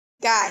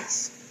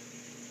Guys,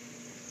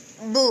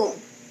 boom.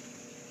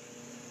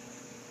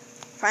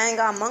 Finally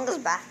got Among Us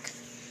back.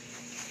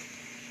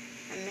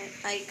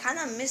 I kind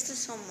of missed it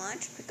so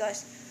much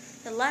because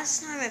the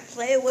last time I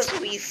played was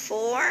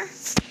before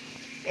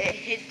it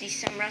hit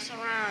December. That's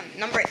around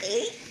number 8.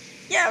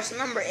 Yeah, it was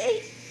number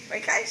 8.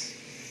 Right, guys?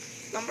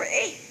 Number 8.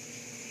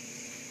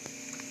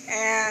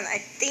 And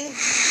I think...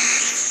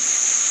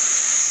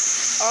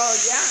 Oh,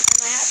 yeah.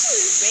 And I had to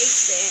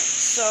erase it.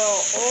 So,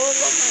 all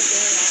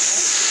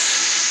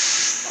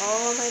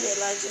of my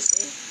daylight just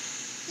say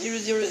 0,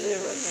 0, 0,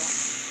 0.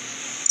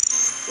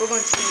 We're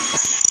going to change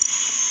that.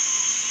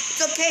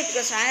 It's okay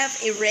because I have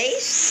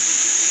erased.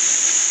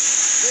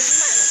 This is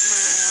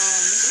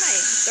my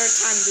third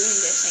time doing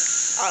this.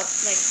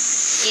 Like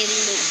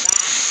editing it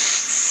back.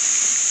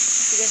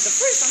 Because the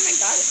first time I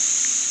got it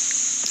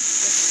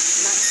was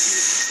not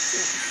used to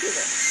the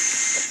computer.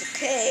 But it's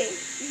okay.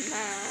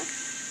 Nah.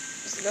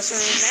 It doesn't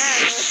really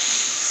matter.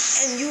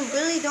 And you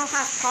really don't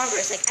have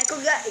progress. Like I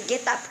could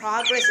get that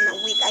progress in a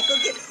week. I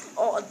could get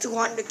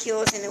 200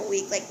 kills in a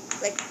week.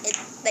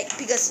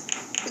 Because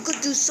we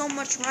could do so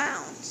much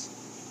rounds.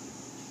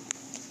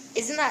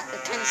 Isn't that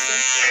kind of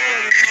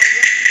simple?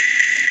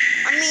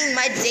 I mean,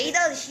 my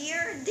data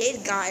here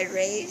did got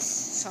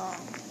erased, so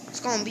it's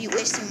gonna be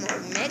wasting more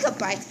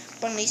megabytes.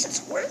 But at least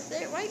it's worth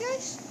it, right,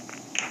 guys?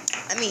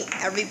 I mean,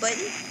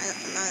 everybody.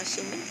 I'm not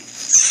assuming.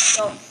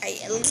 So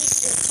at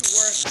least it's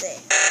worth it.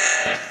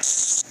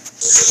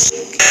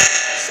 Okay.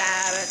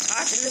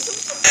 Sabotage. And this was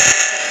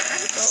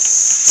kind of cool.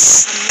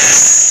 I'm not.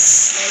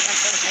 Like I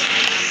felt like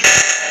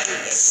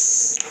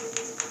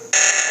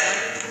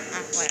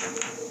whatever.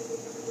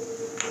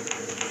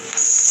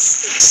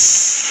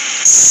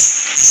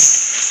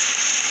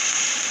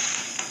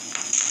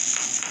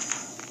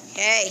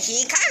 Hey,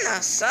 he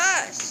kinda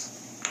sus.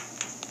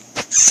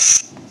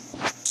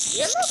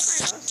 You look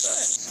kinda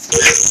sus.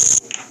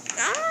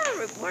 I'm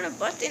gonna report a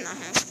button on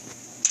him.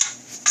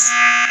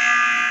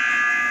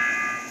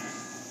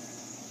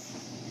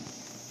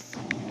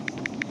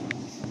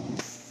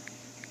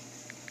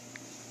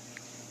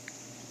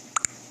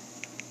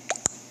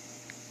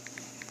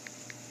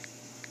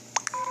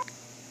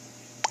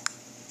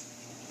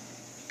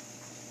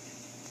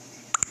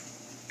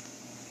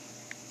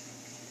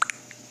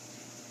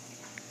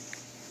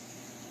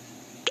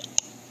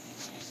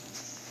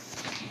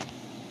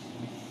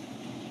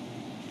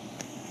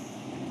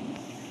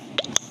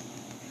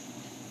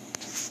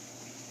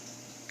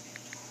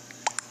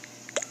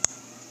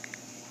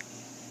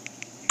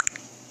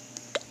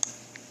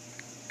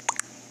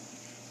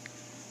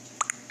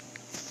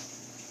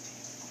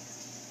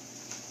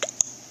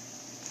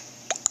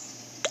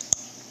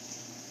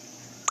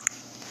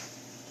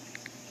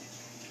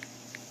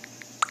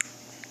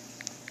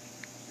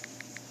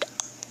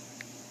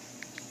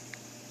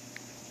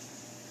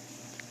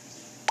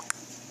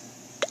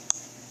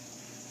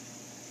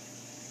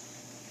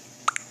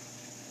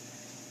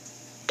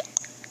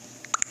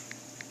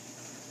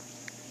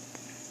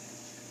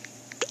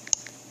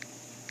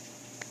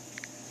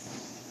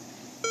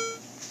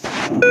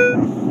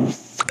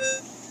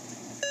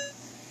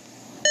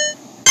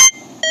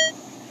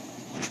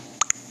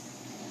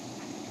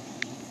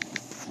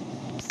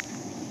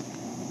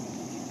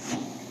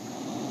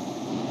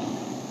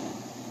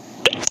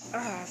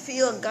 I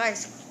feel,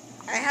 guys,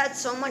 I had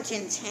so much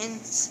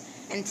intense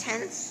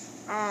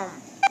stuff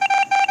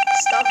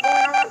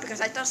going on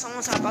because I thought someone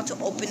was about to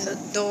open the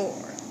door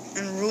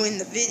and ruin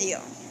the video.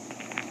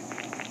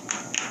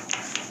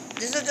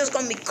 This is just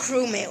gonna be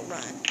crewmate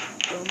run.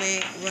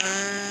 Crewmate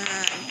run.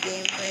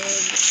 Gameplay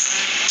run.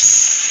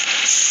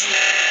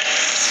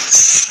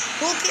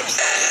 Who keeps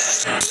that?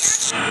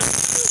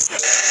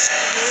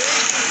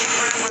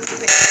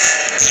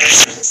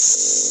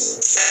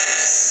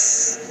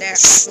 There.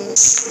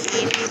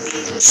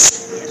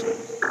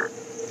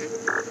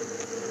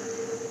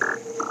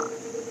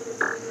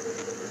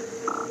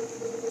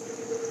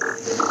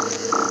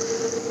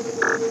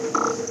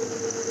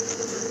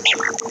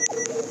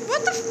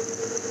 What the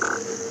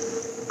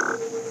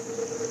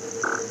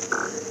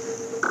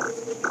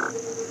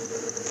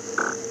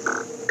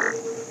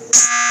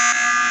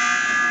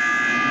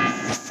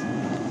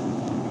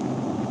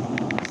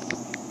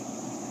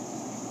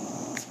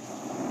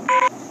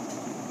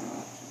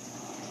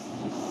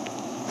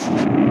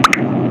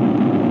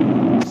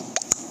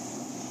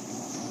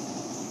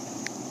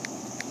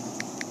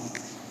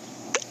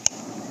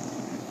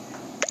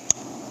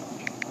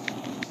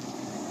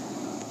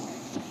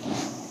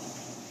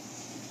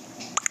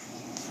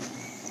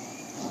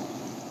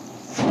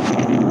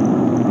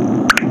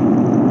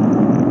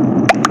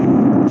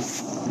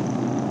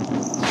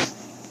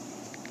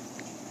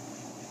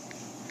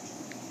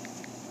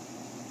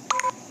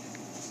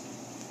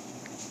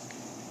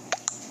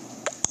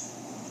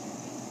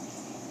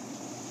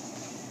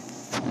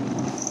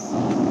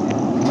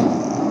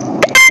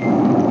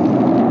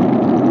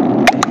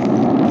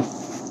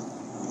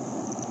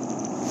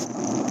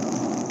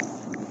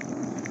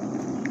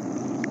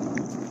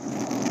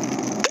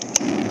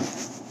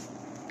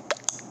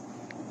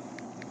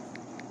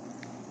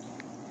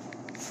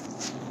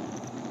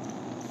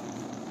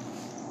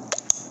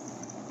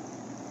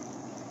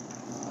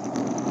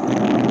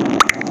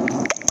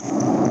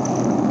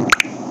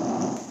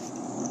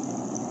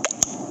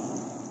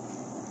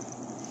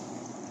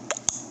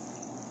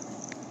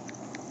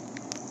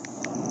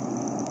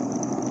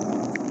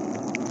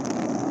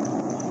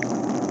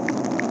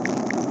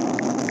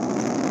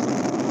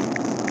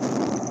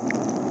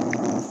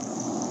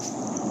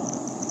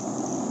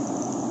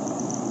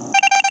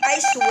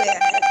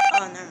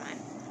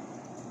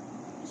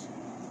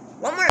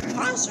One more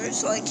imposter,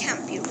 so it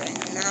can't be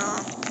red. No,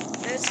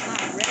 it's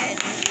not red.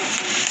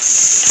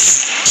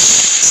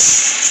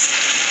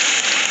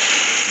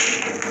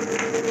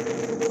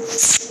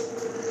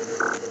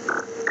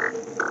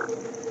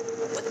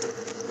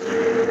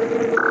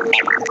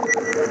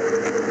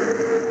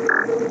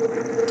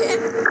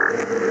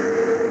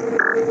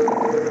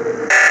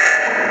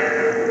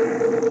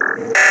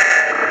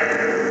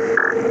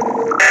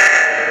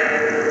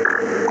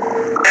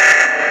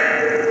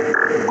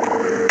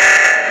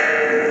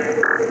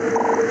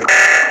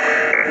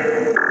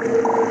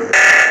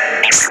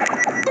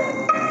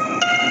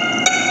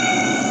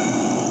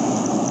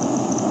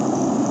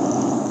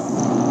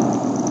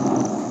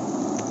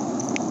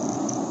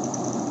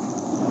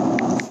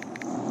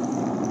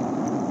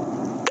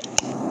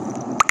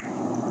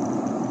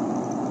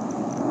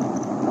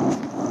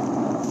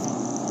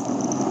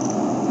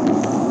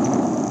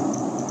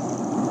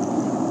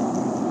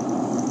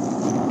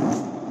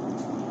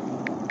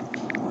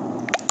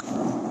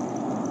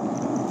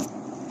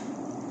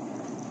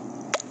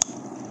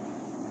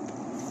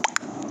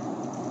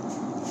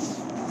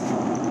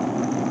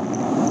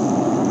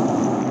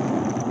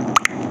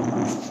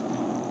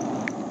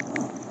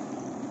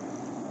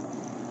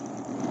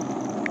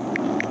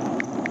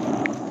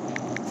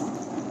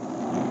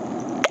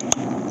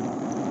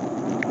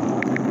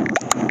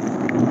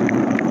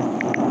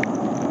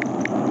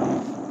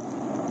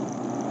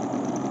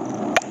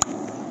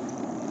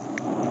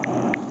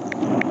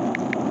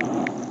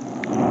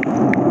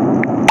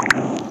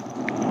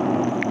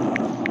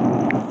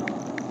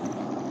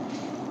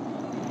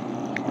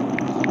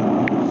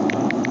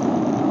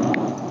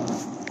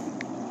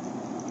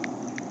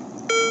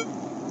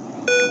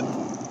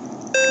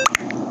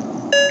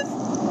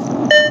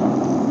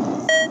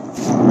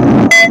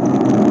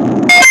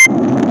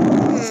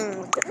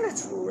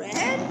 That's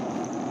red?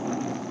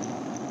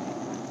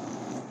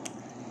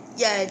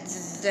 Yeah,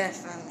 it's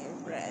definitely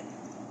red.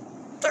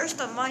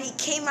 First of all, he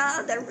came out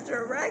of that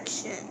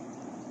direction.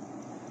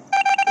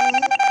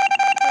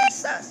 Pretty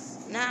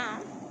sus.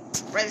 Now,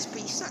 red is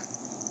pretty sus.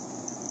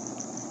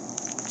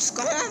 Just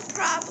go and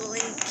probably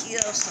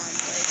kill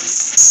somebody.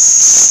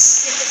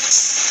 Get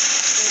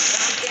the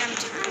goddamn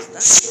task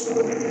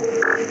done.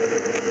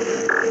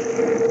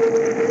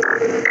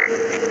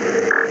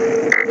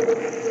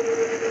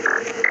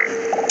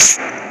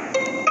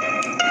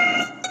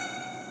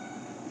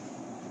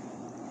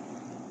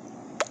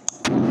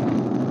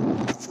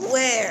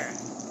 Where?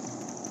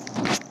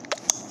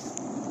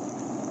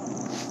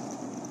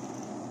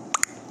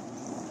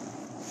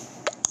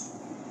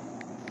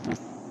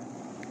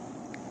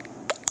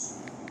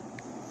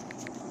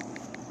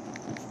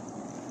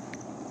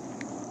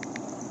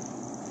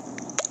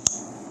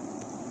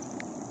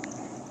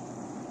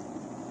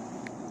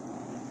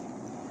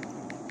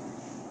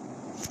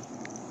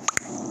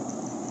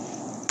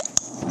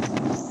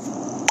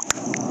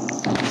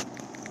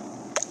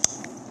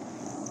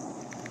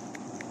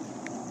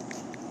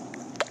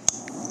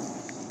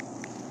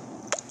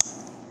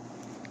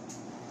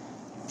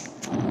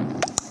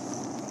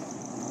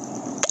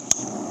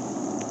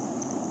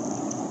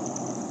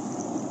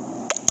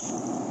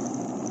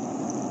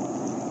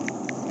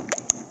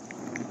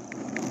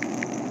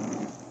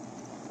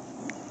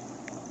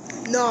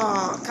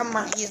 No, come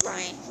on, he's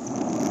lying.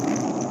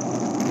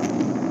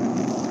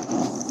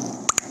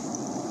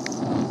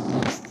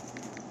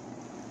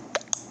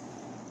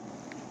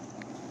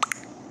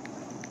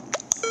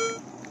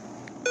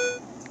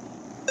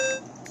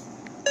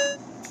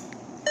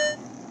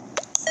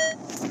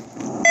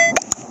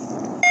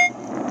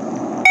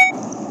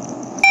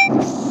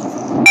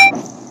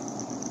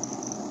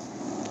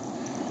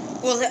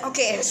 Well,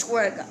 okay, I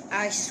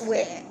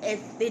swear,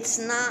 if it's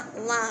not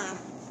lime,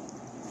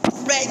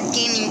 red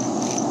gaming.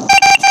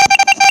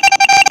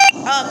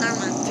 Oh, never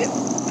mind.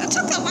 That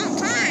took a long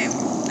time.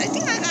 I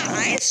think I got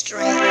eye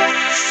strain.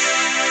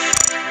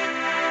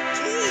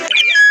 Jeez.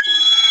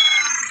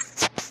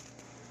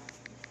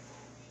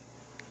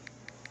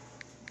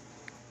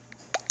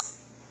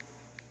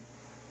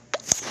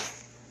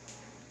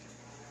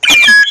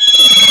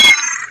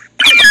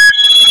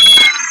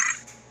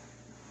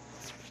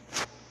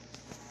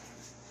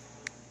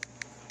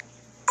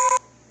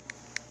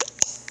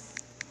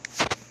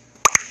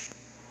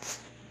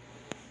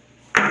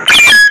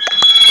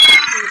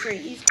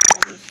 He's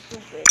kind of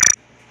stupid.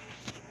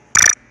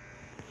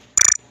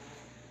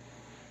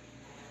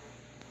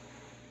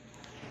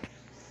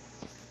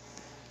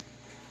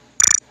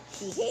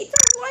 He hates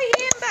us. Why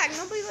he ain't back?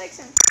 Nobody likes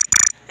him.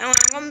 And I'm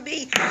gonna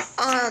be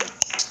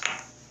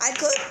I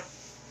could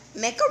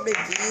make a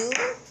review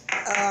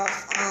of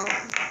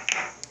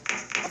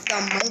the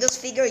Among Us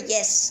figure.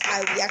 Yes,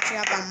 we actually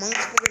have an Among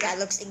Us figure that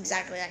looks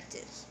exactly like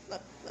this.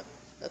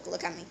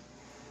 Look at me.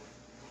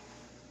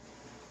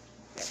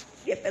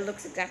 Yep, it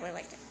looks exactly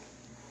like that.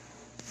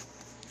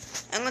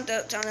 I'm going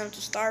to tell them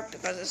to start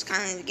because it's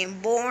kind of getting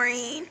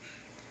boring.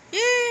 Yeah,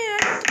 I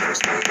got the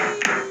first win.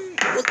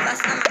 Well,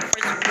 that's not my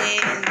first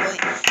win, but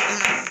in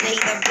my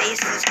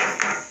database is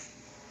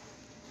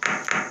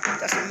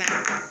doesn't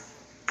matter.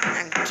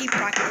 And keep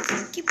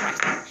practicing, keep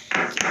practicing,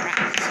 keep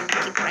practicing,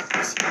 keep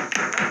practicing,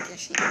 keep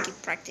practicing,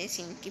 keep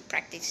practicing, keep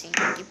practicing,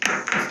 keep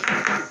practicing,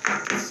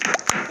 keep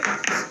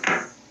practicing.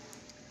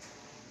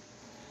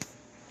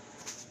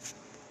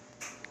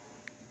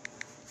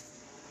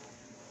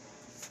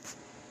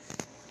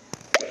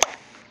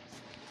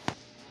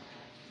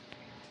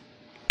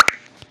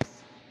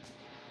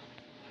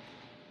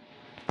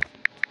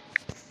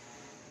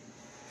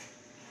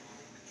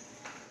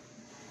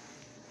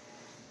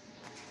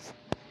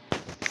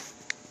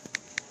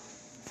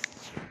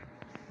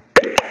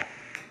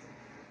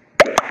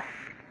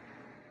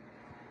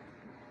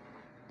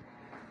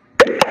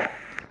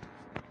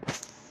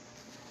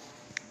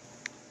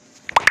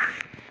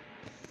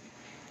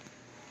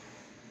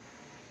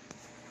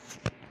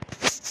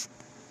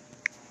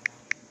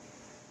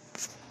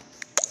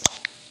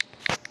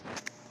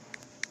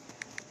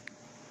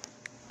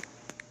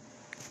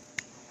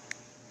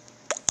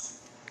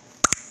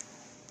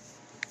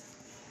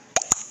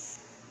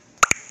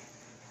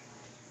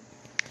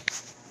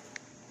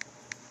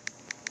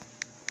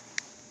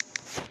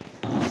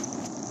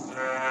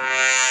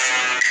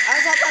 I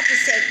was about to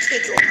say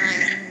kick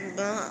line,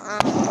 but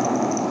I'm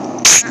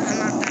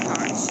not that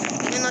harsh.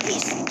 Even though he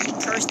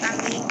cursed at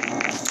me,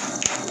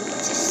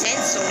 it's a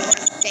censor.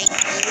 Thank you.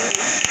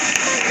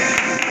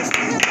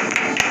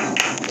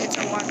 Kids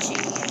are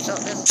watching, so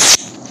this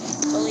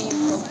totally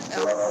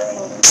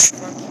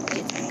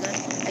it's because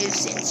I use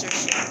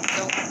censorship.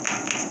 So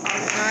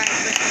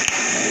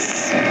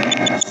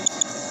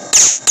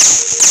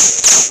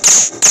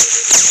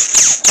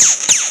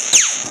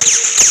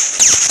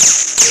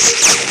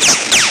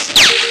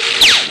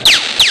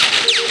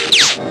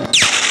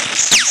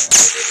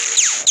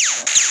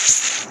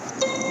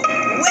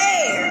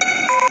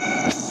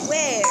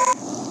where?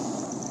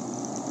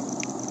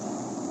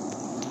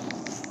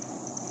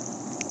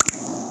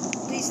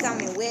 Please tell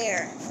me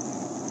where.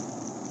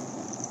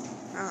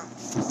 Oh.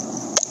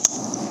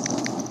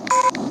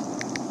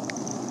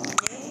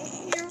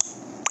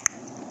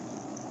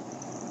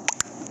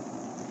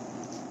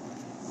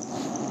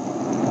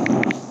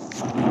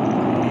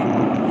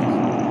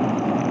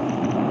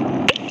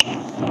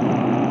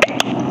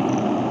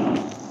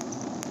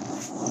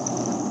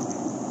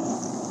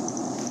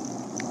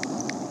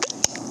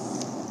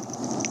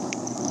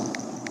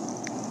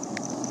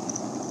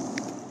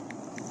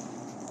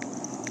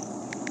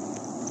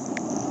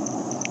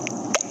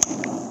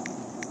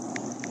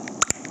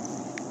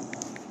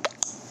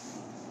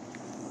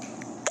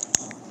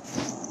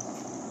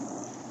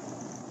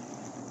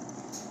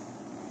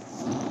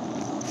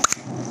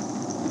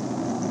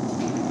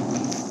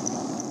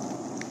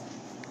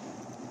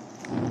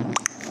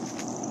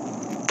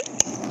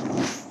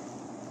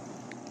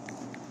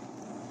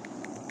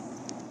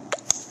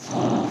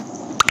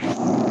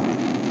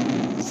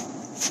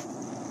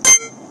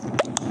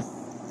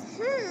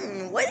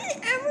 Why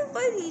did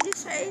everybody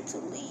decide to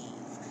leave?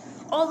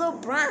 Although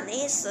Brian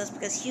is us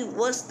because he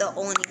was the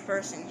only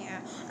person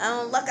here.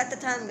 Look at the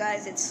time,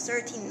 guys. It's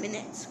 13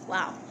 minutes.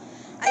 Wow.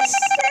 I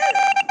said,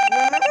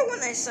 remember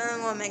when I said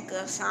I'm gonna make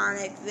a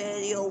Sonic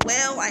video?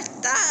 Well, I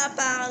thought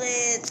about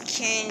it.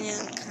 Kind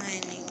of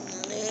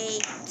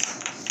late.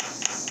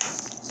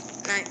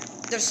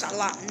 There's a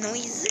lot of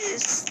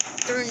noises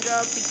during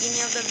the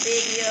beginning of the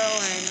video,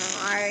 and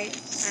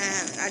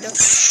I don't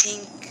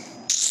think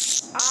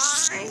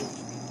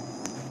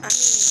I mean,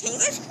 can you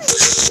guys hear me?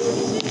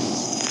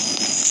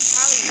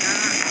 Probably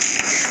not.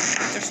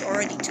 There's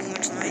already too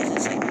much noise.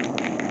 It's like,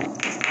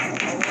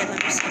 oh wait, let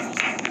me see if he's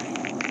quiet.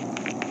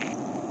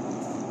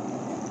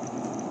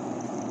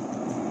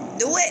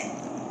 Do it!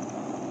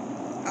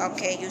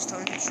 Okay, he was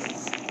telling the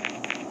truth.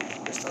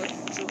 He was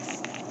telling the truth.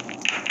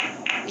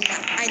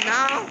 I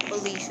now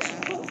believe him,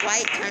 but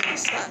White kind of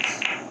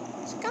sucks.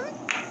 Is it coming?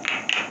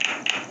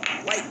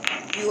 White,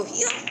 you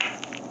here?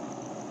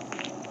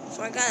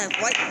 So I got a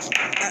White.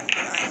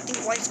 I think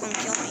White's gonna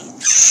kill me.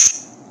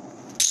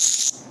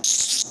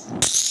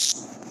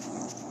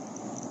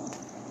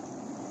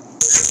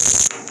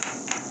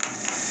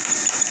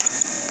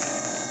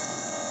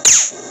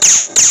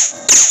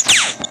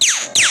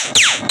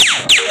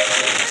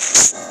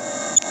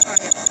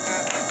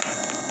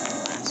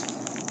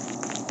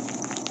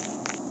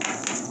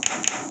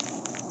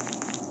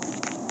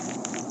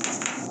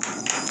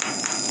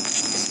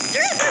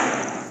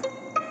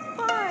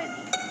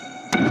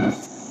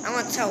 I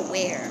want to tell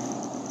where.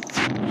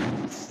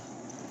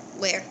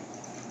 Where?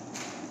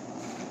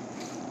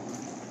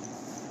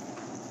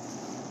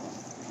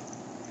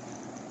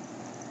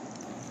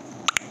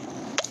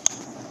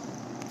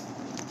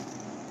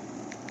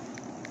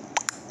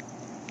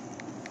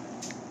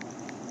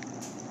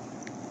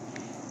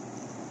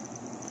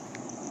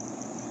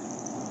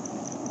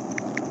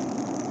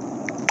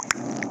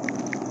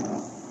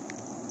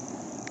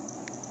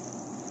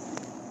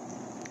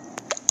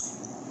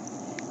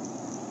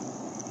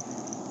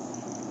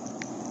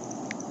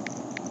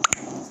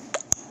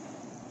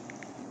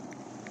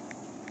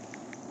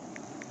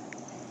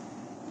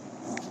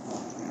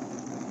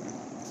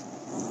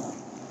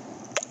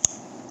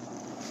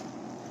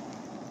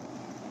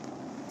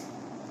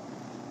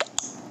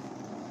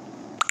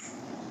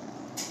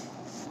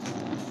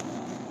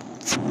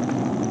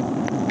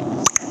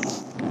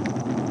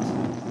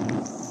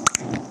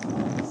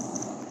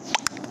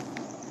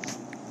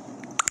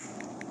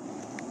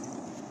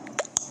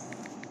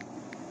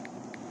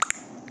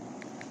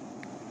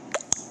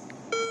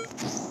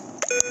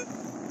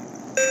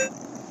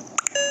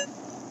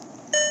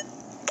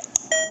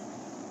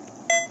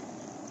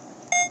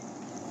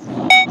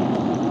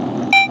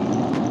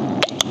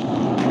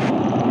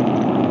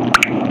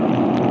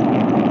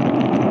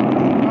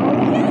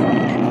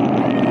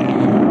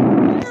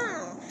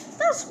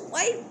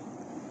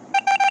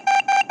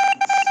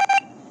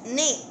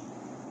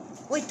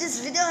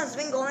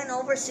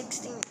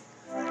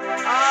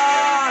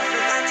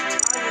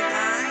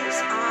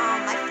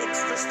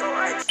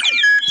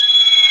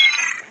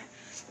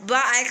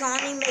 I can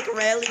only make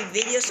rarely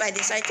videos, so I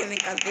decided to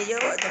make a video.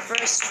 The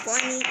first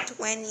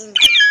 2021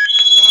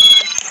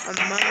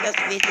 Among Us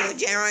video,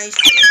 January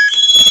 6th.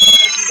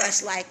 Hope you guys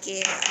like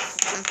it.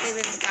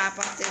 Completely forgot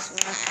about this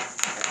one.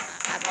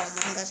 About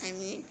Among Us, I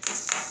mean.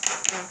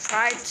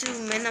 Try to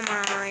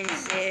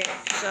minimize it.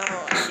 So,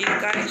 see you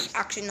guys.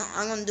 Actually, no,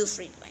 I'm gonna do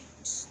free play.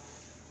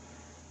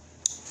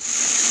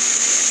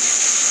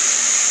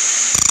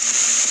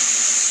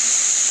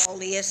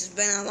 Holy, yes, it's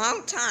been a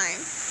long time.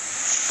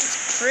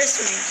 It's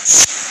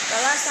Christmas. The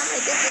last time I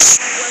did this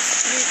one was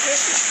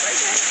Christmas, right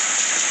guys?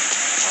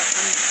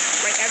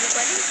 Right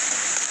everybody?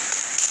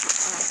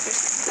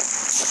 Christmas.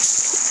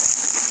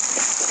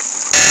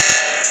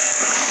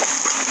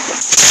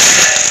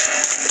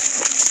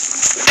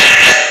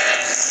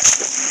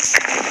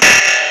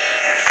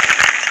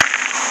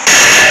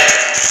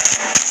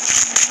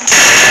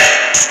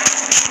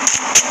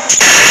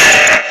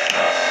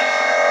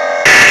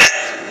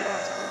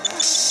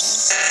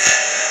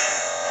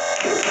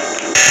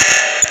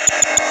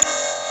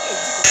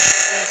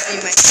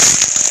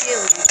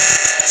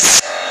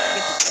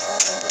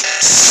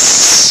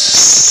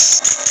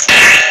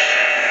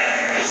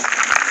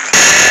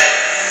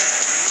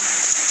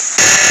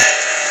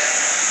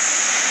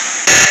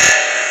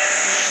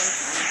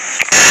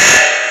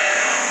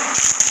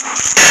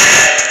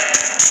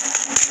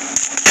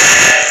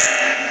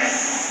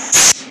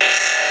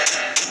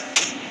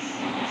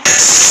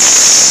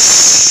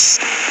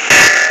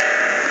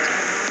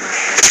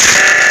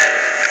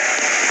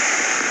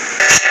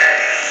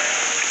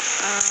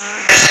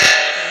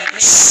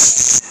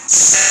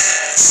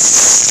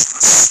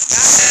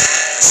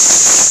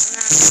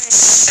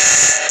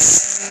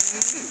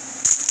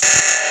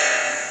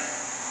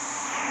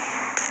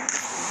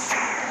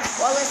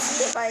 Well, let's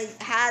see if I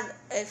had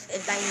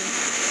if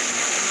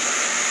I